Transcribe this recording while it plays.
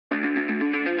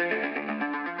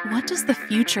What does the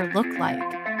future look like?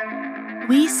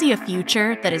 We see a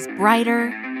future that is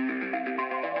brighter,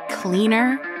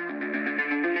 cleaner,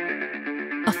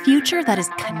 a future that is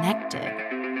connected,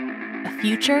 a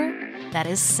future that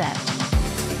is SeT.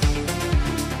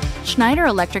 Schneider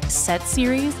Electric's SeT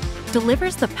series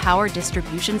delivers the power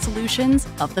distribution solutions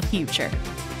of the future.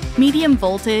 Medium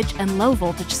voltage and low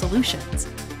voltage solutions.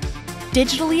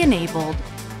 Digitally enabled,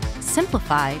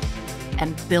 simplified,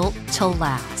 and built to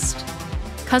last.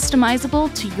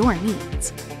 Customizable to your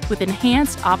needs, with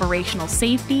enhanced operational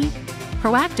safety,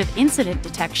 proactive incident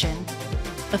detection,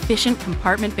 efficient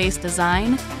compartment-based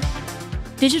design,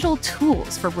 digital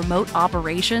tools for remote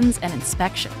operations and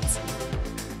inspections,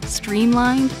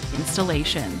 streamlined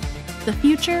installation. The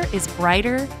future is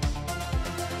brighter,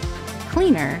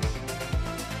 cleaner,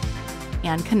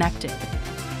 and connected.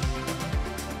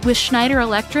 With Schneider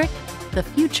Electric, the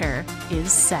future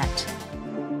is SeT.